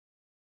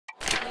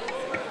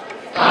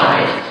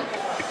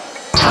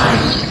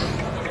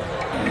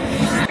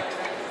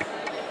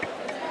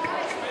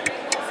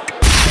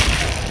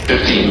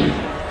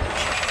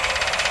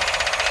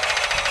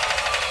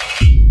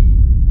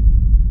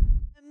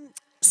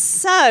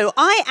So,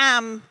 I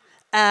am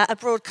a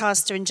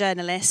broadcaster and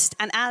journalist,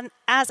 and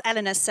as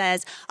Eleanor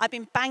says, I've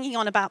been banging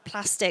on about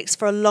plastics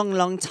for a long,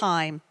 long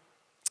time.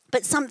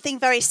 But something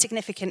very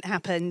significant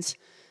happened.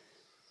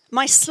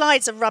 My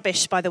slides are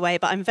rubbish, by the way,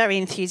 but I'm very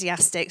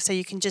enthusiastic, so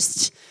you can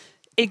just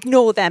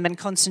ignore them and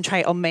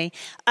concentrate on me.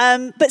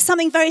 But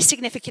something very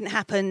significant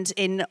happened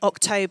in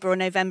October or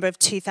November of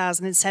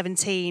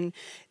 2017.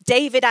 Sir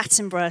David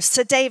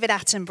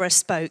Attenborough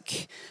spoke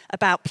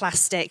about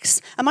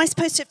plastics. Am I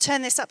supposed to have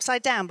turned this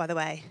upside down, by the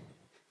way?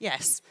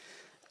 Yes.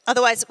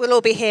 Otherwise, we'll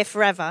all be here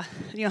forever.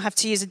 You'll have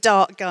to use a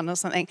dart gun or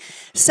something.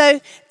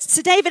 So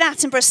Sir David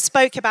Attenborough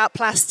spoke about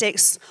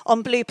plastics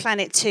on Blue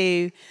Planet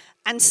 2,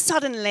 and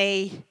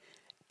suddenly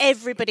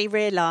everybody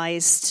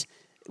realised,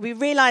 we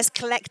realised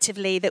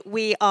collectively that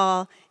we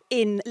are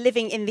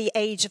living in the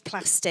age of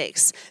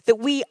plastics, that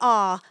we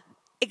are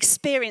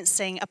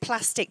experiencing a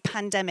plastic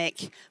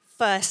pandemic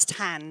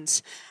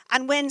firsthand.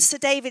 And when Sir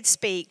David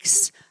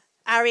speaks,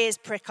 our ears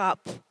prick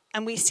up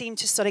and we seem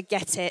to sort of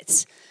get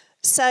it.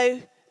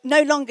 So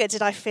no longer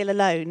did I feel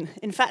alone.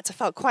 In fact, I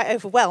felt quite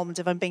overwhelmed,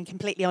 if I'm being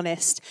completely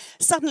honest.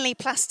 Suddenly,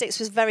 plastics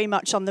was very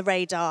much on the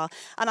radar,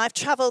 and I've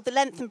travelled the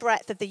length and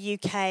breadth of the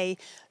UK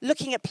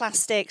looking at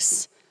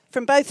plastics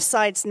from both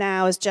sides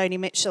now, as Joni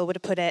Mitchell would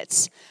have put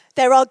it.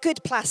 There are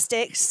good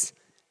plastics,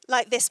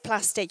 like this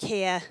plastic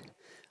here,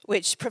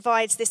 which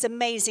provides this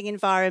amazing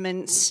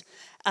environment,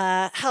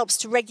 helps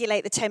to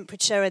regulate the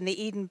temperature in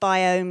the Eden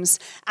biomes,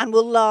 and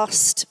will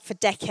last for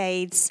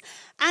decades.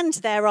 And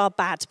there are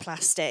bad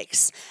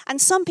plastics.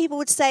 And some people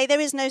would say there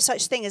is no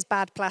such thing as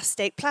bad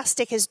plastic.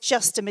 Plastic is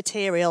just a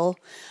material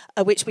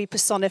which we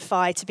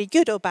personify to be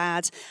good or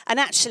bad. And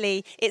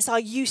actually, it's our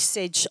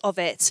usage of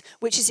it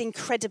which is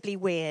incredibly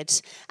weird.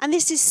 And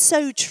this is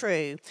so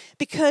true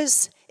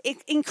because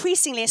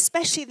increasingly,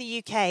 especially in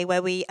the UK,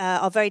 where we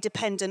are very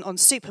dependent on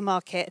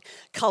supermarket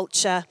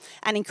culture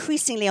and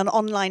increasingly on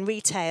online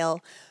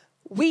retail,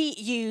 we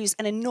use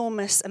an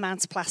enormous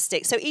amount of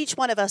plastic. So each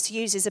one of us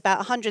uses about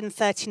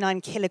 139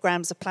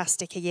 kilograms of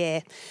plastic a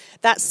year.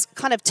 That's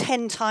kind of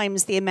 10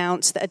 times the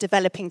amount that a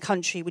developing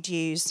country would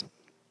use.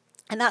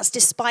 And that's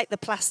despite the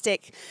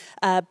plastic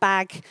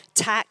bag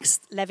tax,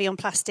 levy on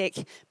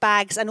plastic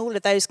bags, and all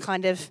of those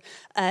kind of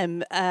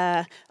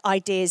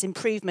ideas,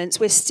 improvements.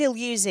 We're still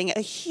using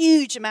a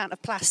huge amount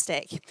of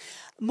plastic.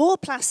 More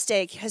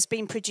plastic has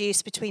been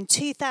produced between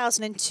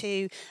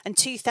 2002 and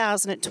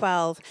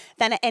 2012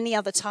 than at any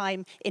other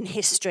time in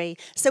history.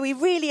 So we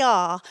really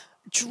are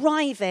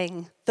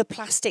driving the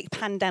plastic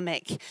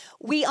pandemic.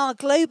 We are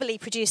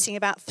globally producing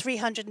about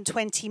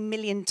 320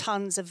 million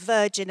tons of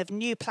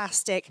new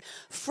plastic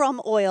from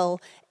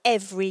oil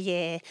every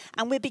year.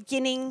 And we're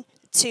beginning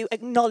to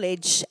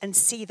acknowledge and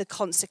see the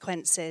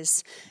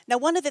consequences. Now,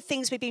 one of the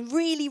things we've been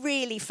really,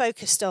 really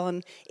focused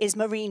on is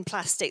marine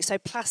plastic, so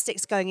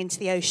plastics going into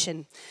the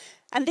ocean.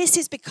 And this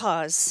is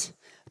because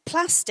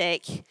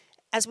plastic,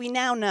 as we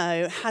now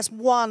know, has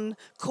one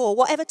core,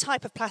 whatever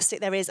type of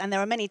plastic there is, and there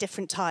are many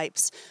different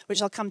types,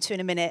 which I'll come to in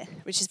a minute,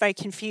 which is very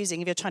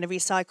confusing if you're trying to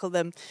recycle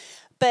them.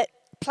 But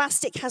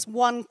plastic has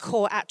one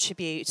core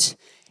attribute.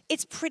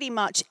 It's pretty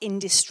much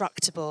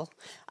indestructible.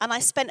 And I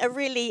spent a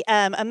really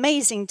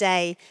amazing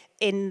day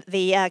in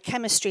the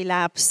chemistry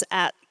labs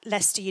at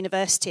Leicester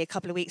University a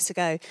couple of weeks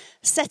ago,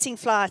 setting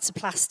fire to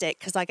plastic,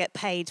 because I get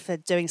paid for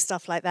doing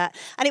stuff like that.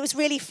 And it was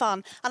really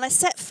fun. And I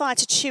set fire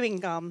to chewing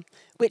gum,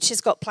 which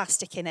has got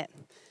plastic in it.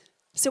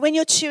 So when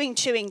you're chewing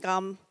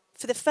gum,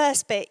 for the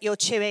first bit you're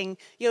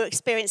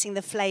experiencing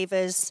the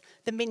flavours,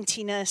 the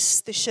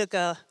mintiness, the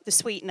sugar, the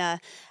sweetener,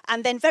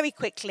 and then very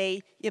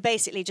quickly you're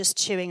basically just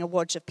chewing a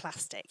wodge of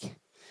plastic.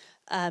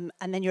 And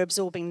then you're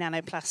absorbing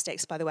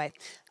nanoplastics, by the way.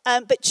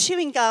 But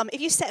chewing gum,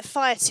 if you set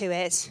fire to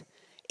it,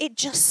 it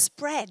just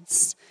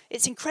spreads.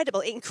 It's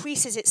incredible. It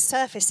increases its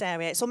surface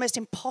area. It's almost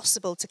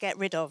impossible to get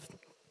rid of.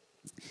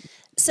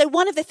 So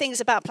one of the things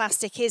about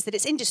plastic is that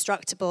it's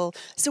indestructible.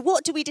 So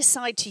what do we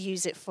decide to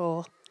use it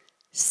for?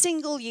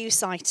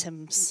 Single-use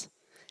items.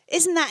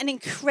 Isn't that an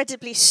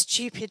incredibly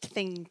stupid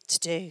thing to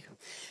do?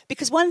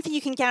 Because one thing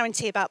you can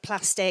guarantee about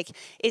plastic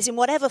is in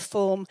whatever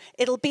form,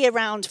 it'll be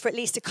around for at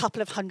least a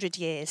couple of 100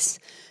 years.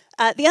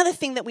 The other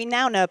thing that we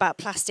now know about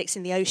plastics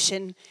in the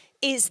ocean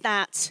is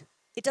that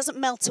it doesn't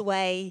melt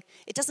away,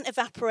 it doesn't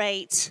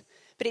evaporate,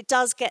 but it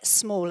does get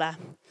smaller.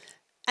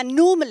 And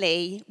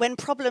normally, when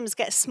problems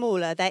get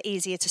smaller, they're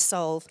easier to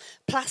solve.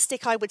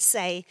 Plastic, I would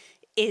say,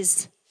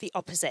 is the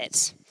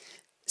opposite.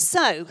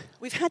 So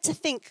we've had to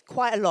think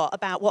quite a lot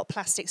about what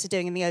plastics are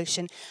doing in the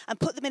ocean and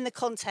put them in the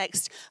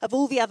context of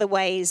all the other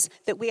ways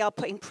that we are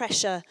putting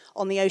pressure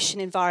on the ocean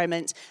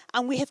environment.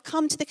 And we have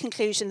come to the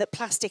conclusion that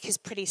plastic is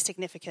pretty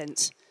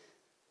significant.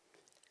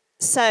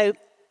 So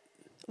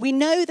we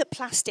know that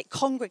plastic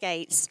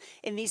congregates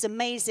in these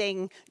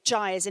amazing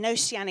gyres, in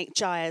oceanic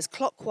gyres,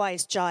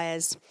 clockwise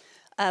gyres,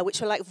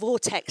 which were like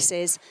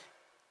vortexes.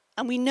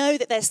 And we know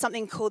that there's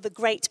something called the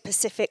Great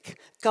Pacific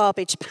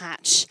Garbage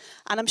Patch.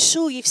 And I'm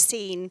sure you've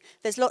seen,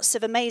 there's lots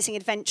of amazing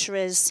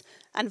adventurers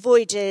and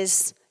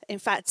voyages. In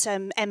fact,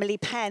 Emily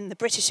Penn, the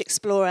British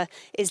explorer,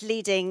 is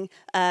leading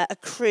a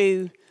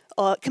crew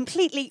or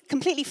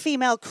completely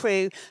female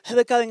crew who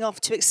are going off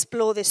to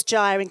explore this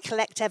gyre and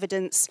collect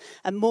evidence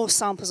and more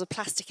samples of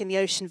plastic in the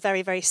ocean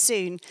very, very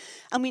soon.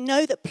 And we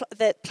know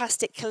that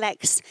plastic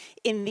collects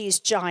in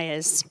these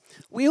gyres.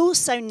 We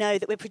also know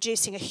that we're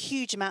producing a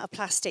huge amount of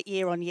plastic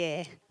year on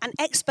year. And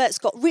experts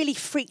got really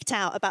freaked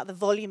out about the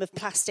volume of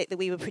plastic that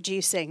we were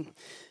producing.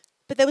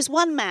 But there was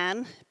one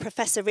man,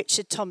 Professor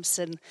Richard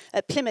Thompson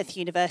at Plymouth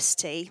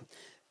University,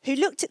 who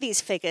looked at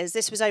these figures,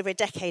 this was over a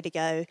decade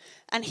ago,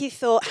 and he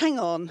thought, hang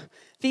on,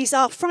 these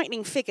are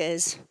frightening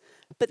figures,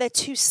 but they're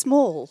too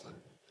small.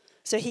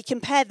 So he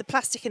compared the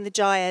plastic in the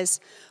gyres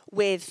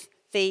with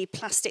the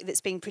plastic that's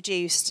being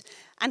produced,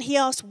 and he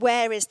asked,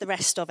 where is the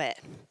rest of it?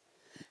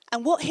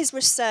 And what his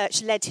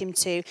research led him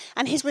to,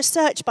 and his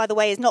research, by the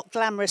way, is not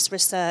glamorous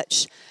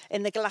research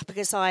in the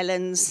Galapagos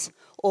Islands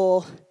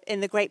or in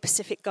the Great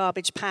Pacific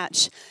Garbage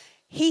Patch.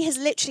 He has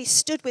literally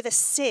stood with a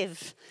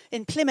sieve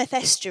in Plymouth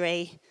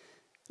Estuary,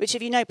 which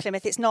if you know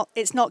Plymouth, it's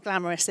not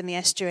glamorous in the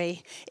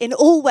estuary, in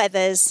all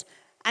weathers,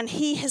 and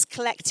he has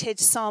collected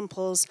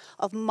samples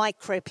of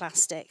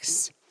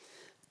microplastics.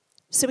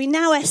 So we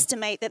now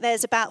estimate that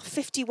there's about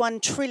 51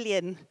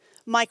 trillion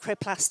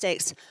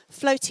microplastics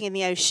floating in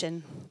the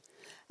ocean.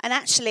 And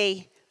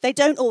actually, they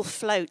don't all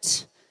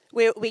float.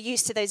 We're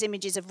used to those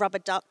images of rubber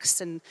ducks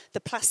and the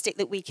plastic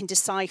that we can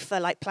decipher,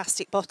 like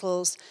plastic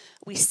bottles.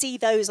 We see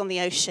those on the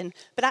ocean.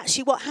 But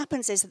actually what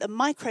happens is that the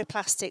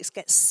microplastics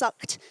get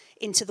sucked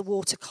into the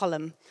water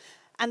column.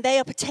 And they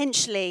are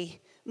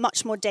potentially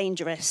much more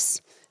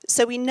dangerous.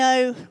 So we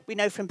know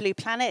from Blue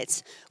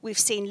Planet, we've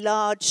seen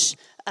large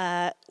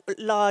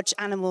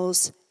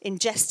animals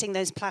ingesting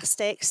those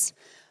plastics.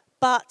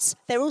 But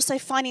they're also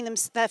finding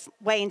their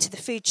way into the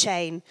food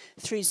chain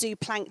through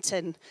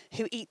zooplankton,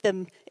 who eat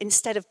them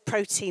instead of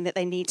protein that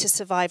they need to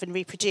survive and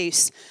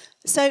reproduce.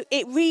 So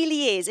it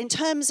really is, in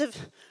terms of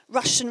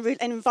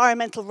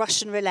environmental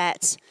Russian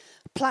roulette,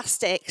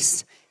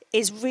 plastics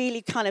is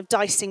really kind of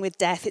dicing with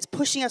death. It's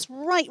pushing us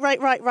right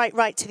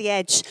to the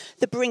edge,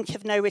 the brink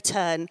of no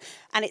return.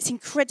 And it's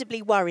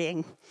incredibly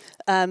worrying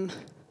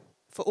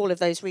for all of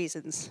those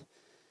reasons.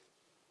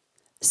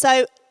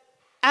 So,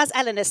 as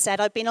Eleanor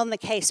said, I've been on the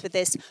case with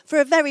this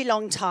for a very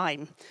long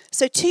time.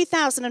 So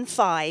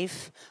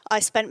 2005, I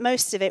spent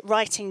most of it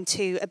writing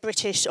to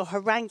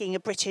haranguing a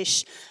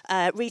British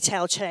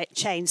retail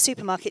chain,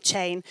 supermarket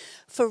chain,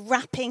 for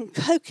wrapping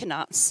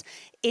coconuts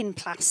in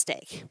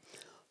plastic.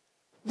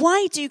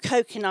 Why do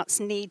coconuts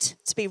need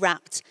to be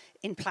wrapped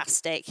in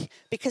plastic?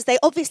 Because they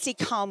obviously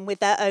come with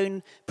their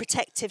own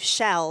protective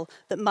shell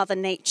that Mother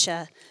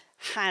Nature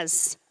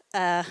has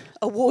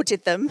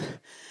awarded them.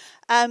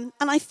 And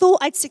I thought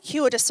I'd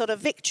secured a sort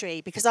of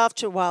victory, because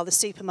after a while the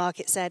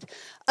supermarket said,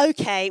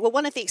 okay, well,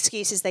 one of the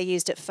excuses they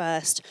used at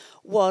first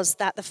was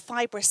that the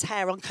fibrous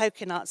hair on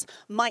coconuts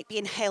might be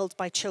inhaled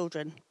by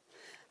children.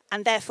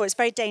 And therefore it's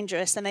very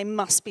dangerous and they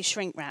must be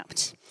shrink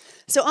wrapped.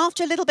 So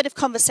after a little bit of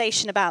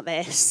conversation about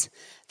this,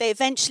 they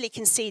eventually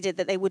conceded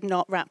that they would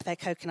not wrap their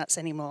coconuts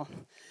anymore.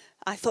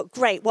 I thought,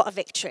 great, what a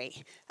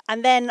victory.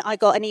 And then I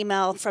got an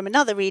email from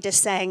another reader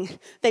saying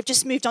they've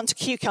just moved on to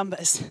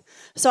cucumbers.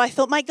 So I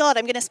thought, my God,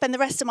 I'm going to spend the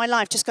rest of my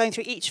life just going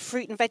through each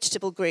fruit and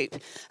vegetable group.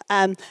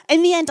 In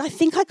the end, I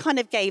think I kind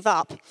of gave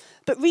up.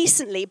 But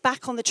recently,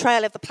 back on the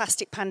trail of the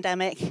plastic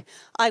pandemic,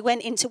 I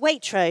went into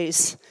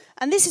Waitrose.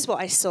 And this is what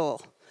I saw.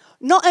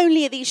 Not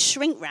only are these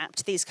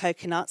shrink-wrapped, these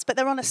coconuts, but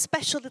they're on a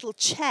special little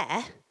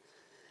chair.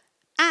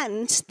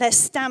 And they're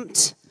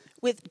stamped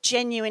with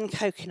genuine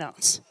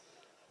coconut.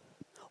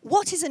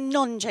 What is a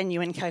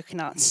non-genuine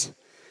coconut?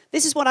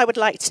 This is what I would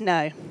like to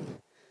know.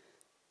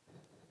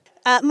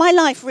 My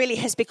life really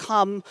has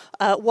become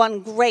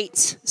one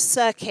great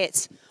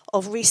circuit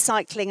of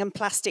recycling and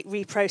plastic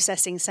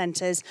reprocessing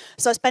centres.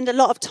 So I spend a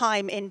lot of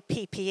time in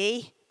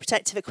PPE,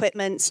 protective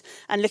equipment,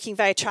 and looking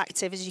very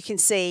attractive, as you can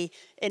see,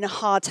 in a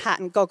hard hat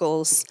and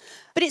goggles.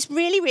 But it's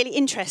really, really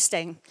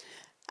interesting.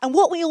 And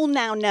what we all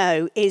now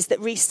know is that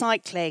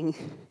recycling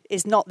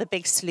is not the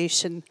big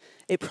solution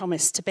it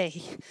promised to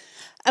be.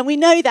 And we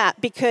know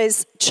that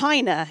because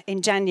China,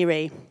 in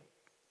January,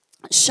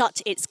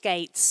 shut its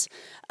gates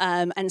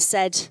and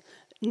said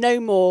no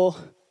more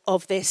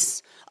of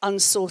this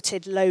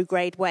unsorted,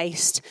 low-grade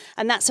waste.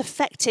 And that's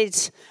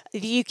affected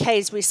the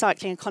UK's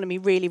recycling economy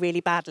really, really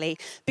badly.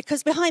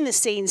 Because behind the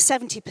scenes,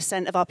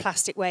 70% of our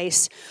plastic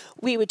waste,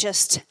 we were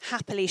just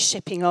happily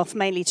shipping off,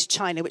 mainly to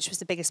China, which was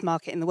the biggest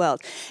market in the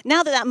world.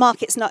 Now that that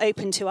market's not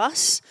open to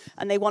us,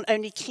 and they want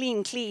only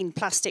clean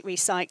plastic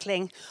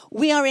recycling,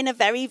 we are in a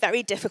very,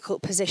 very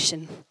difficult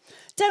position.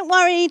 Don't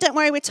worry,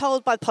 we're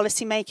told by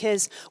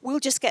policymakers, we'll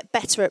just get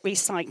better at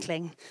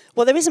recycling.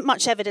 Well, there isn't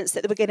much evidence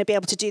that we're going to be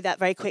able to do that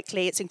very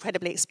quickly. It's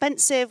incredibly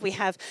expensive. We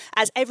have,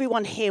 as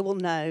everyone here will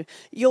know,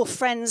 your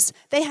friends,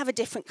 they have a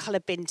different colour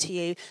bin to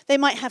you. They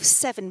might have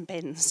 7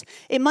 bins.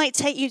 It might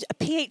take you a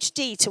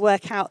PhD to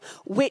work out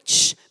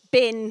which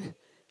bin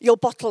your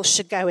bottles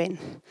should go in.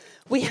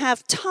 We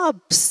have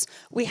tubs,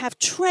 we have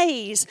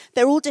trays,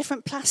 they're all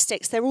different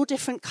plastics, they're all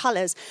different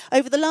colours.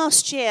 Over the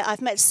last year,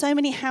 I've met so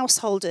many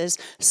householders,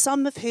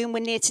 some of whom were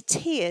near to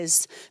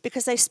tears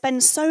because they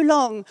spend so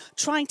long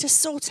trying to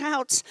sort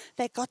out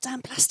their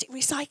goddamn plastic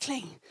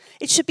recycling.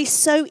 It should be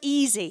so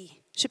easy.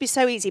 Should be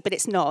so easy, but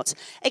it's not,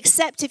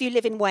 except if you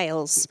live in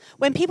Wales.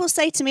 When people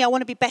say to me, I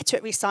want to be better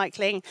at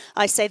recycling,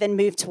 I say then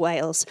move to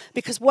Wales,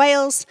 because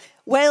Wales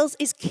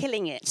is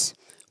killing it.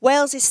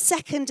 Wales is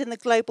second in the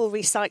Global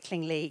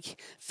Recycling League.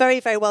 Very,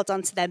 very well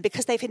done to them,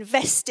 because they've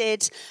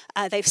invested,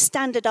 they've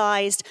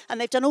standardised, and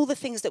they've done all the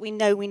things that we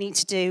know we need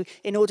to do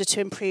in order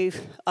to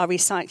improve our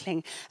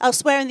recycling.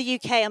 Elsewhere in the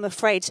UK, I'm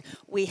afraid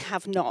we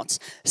have not.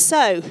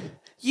 So,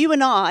 you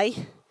and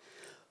I,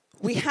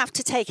 we have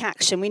to take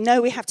action. We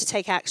know we have to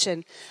take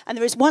action. And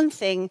there is one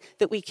thing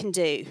that we can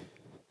do.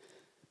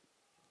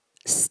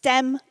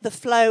 Stem the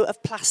flow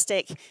of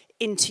plastic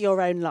into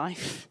your own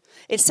life.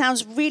 It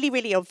sounds really,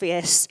 really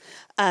obvious,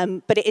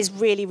 but it is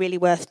really, really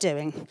worth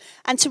doing.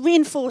 And to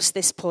reinforce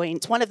this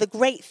point, one of the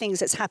great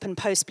things that's happened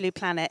post-Blue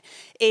Planet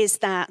is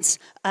that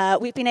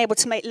we've been able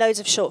to make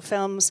loads of short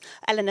films.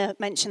 Eleanor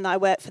mentioned that I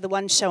work for the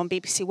One Show on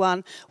BBC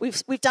One.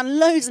 We've done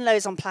loads and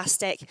loads on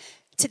plastic,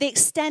 to the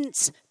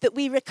extent that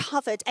we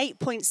recovered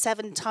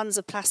 8.7 tonnes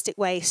of plastic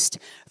waste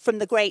from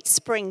the Great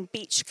Spring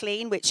Beach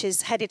Clean, which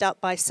is headed up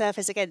by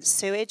Surfers Against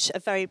Sewage, a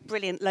very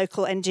brilliant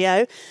local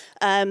NGO.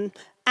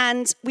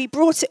 And we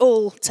brought it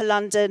all to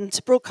London,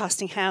 to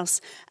Broadcasting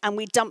House, and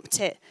we dumped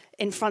it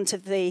in front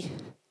of the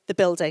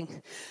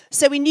building.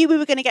 So we knew we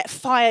were going to get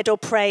fired or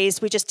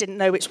praised, we just didn't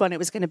know which one it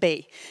was going to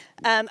be.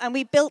 And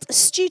we built a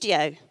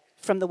studio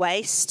from the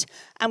waste,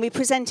 and we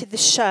presented the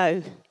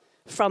show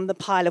from the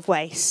pile of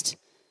waste.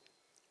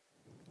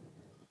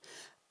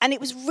 And it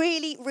was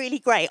really, really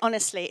great,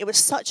 honestly. It was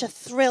such a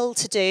thrill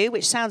to do,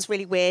 which sounds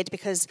really weird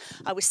because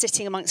I was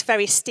sitting amongst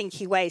very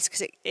stinky waste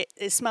because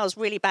it smells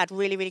really bad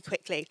really, really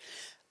quickly.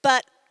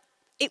 But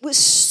it was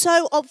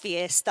so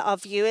obvious that our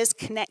viewers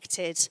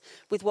connected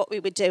with what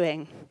we were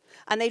doing.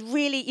 And they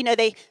really, you know,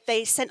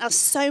 they sent us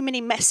so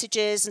many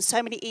messages and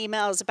so many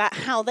emails about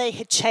how they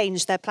had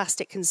changed their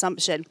plastic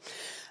consumption.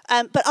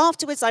 But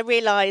afterwards, I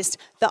realised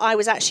that I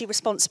was actually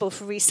responsible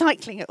for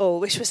recycling it all,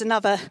 which was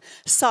another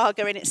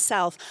saga in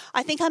itself.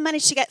 I think I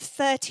managed to get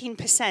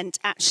 13%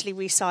 actually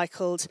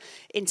recycled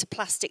into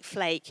plastic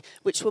flake,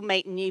 which will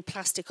make new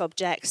plastic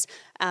objects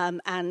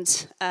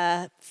and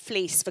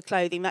fleece for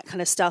clothing, that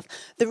kind of stuff.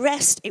 The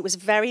rest, it was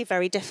very,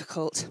 very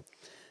difficult.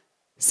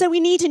 So we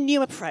need a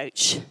new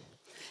approach.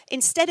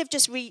 Instead of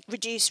just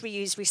reduce,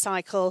 reuse,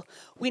 recycle,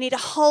 we need a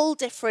whole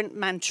different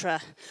mantra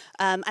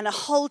and a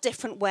whole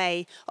different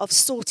way of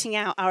sorting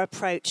out our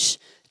approach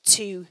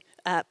to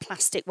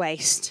plastic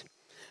waste.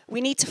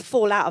 We need to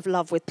fall out of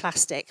love with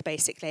plastic,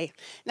 basically.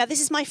 Now, this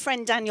is my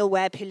friend Daniel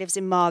Webb, who lives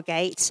in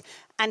Margate,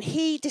 and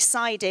he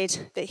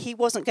decided that he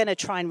wasn't going to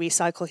try and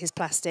recycle his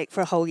plastic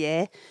for a whole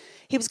year.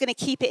 He was going to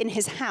keep it in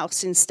his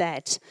house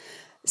instead.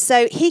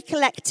 So he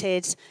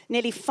collected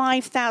nearly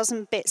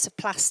 5,000 bits of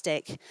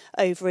plastic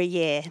over a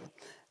year.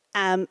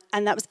 And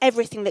that was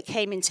everything that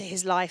came into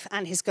his life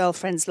and his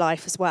girlfriend's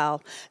life as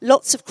well.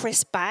 Lots of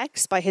crisp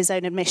bags, by his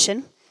own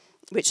admission,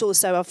 which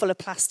also are full of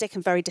plastic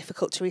and very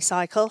difficult to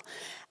recycle.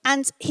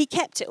 And he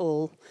kept it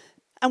all.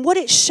 And what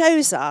it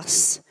shows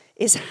us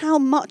is how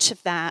much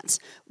of that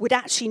would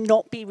actually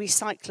not be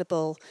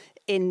recyclable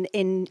in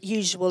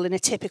a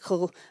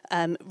typical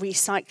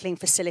recycling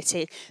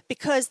facility,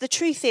 because the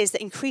truth is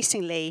that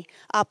increasingly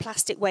our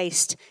plastic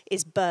waste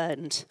is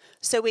burned.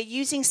 So we're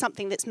using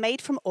something that's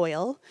made from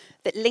oil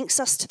that links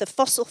us to the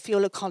fossil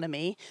fuel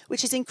economy,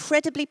 which is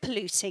incredibly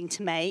polluting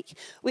to make,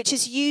 which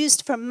is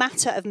used for a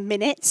matter of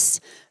minutes,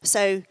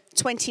 so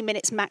 20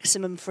 minutes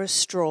maximum for a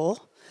straw,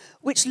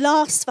 which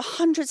lasts for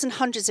hundreds and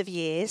hundreds of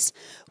years,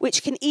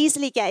 which can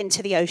easily get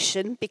into the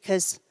ocean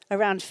because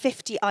around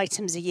 50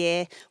 items a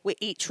year we're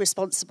each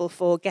responsible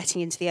for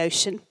getting into the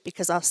ocean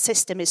because our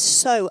system is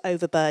so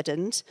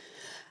overburdened.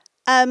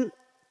 And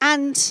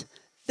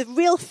the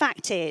real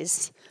fact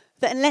is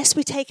that unless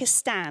we take a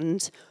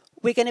stand,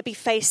 we're going to be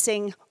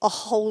facing a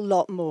whole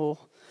lot more.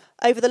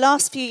 Over the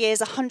last few years,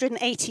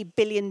 $180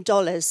 billion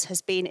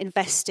has been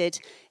invested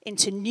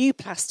into new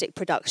plastic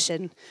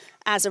production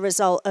as a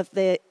result of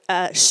the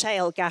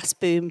shale gas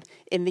boom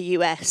in the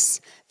US.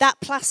 That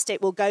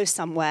plastic will go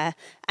somewhere,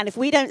 and if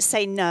we don't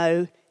say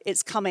no,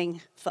 it's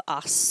coming for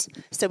us.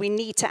 So we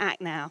need to act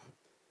now.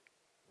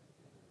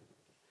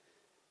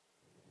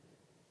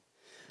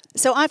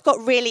 So I've got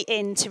really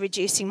into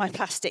reducing my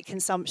plastic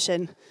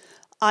consumption.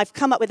 I've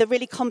come up with a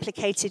really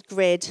complicated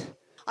grid.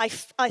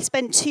 I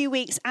spent 2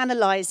 weeks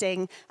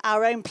analysing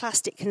our own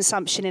plastic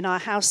consumption in our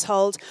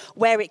household,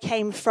 where it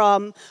came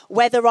from,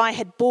 whether I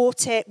had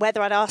bought it, whether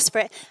I'd asked for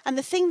it. And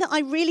the thing that I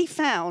really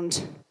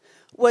found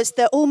was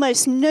that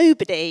almost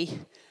nobody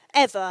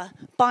ever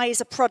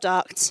buys a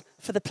product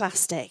for the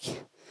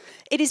plastic.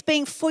 It is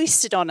being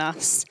foisted on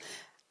us.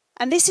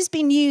 And this has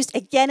been used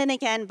again and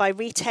again by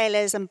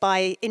retailers and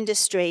by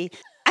industry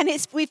And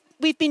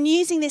we've been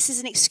using this as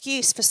an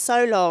excuse for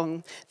so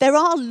long. There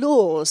are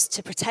laws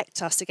to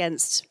protect us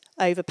against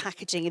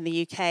over-packaging in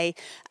the UK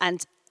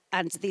and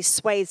these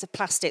swathes of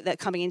plastic that are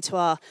coming into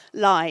our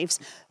lives.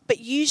 But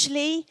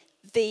usually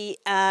the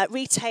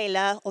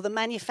retailer or the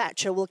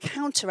manufacturer will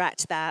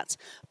counteract that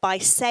by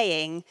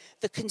saying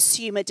the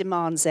consumer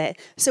demands it.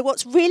 So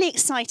what's really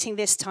exciting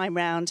this time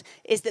round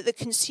is that the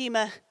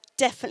consumer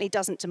definitely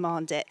doesn't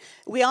demand it.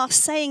 We are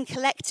saying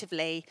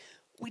collectively,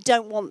 we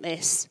don't want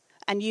this,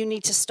 and you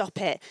need to stop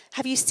it.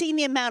 Have you seen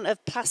the amount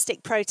of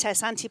plastic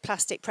protests,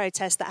 anti-plastic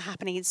protests that are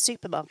happening in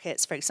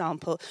supermarkets, for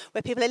example,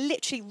 where people are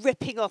literally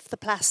ripping off the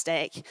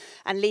plastic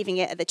and leaving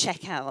it at the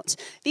checkout?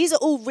 These are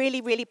all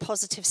really, really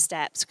positive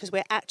steps because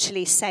we're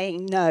actually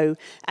saying no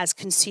as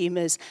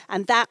consumers,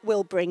 and that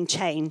will bring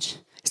change.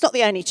 It's not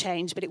the only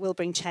change, but it will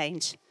bring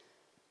change.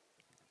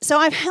 So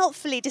I've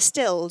helpfully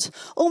distilled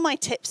all my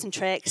tips and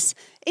tricks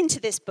into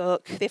this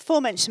book, the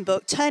aforementioned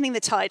book, Turning the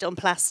Tide on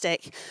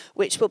Plastic,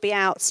 which will be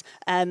out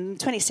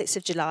 26th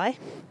of July.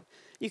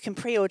 You can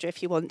pre-order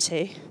if you want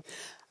to.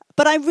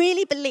 But I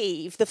really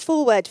believe the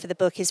foreword for the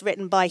book is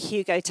written by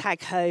Hugo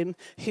Taghome,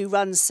 who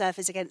runs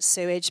Surfers Against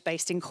Sewage,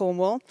 based in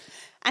Cornwall.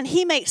 And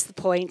he makes the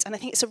point, and I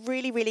think it's a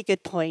really, really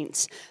good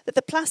point, that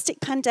the plastic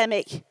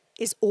pandemic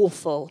is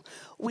awful.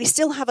 We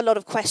still have a lot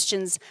of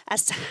questions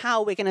as to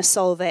how we're going to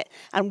solve it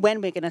and when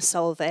we're going to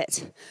solve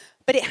it.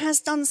 But it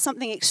has done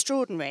something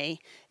extraordinary.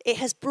 It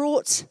has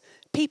brought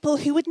people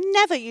who would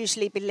never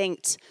usually be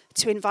linked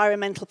to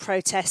environmental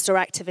protest or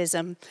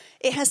activism.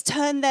 It has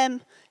turned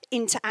them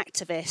into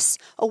activists.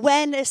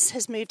 Awareness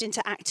has moved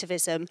into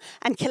activism.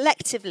 And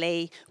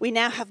collectively, we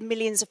now have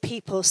millions of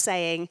people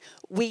saying,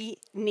 we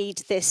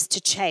need this to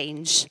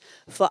change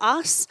for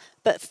us,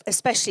 but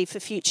especially for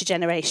future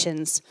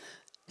generations.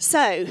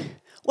 So,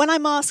 when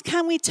I'm asked,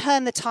 can we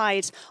turn the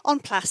tide on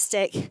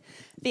plastic?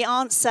 The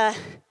answer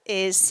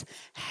is,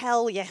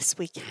 hell yes,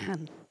 we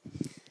can.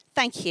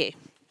 Thank you.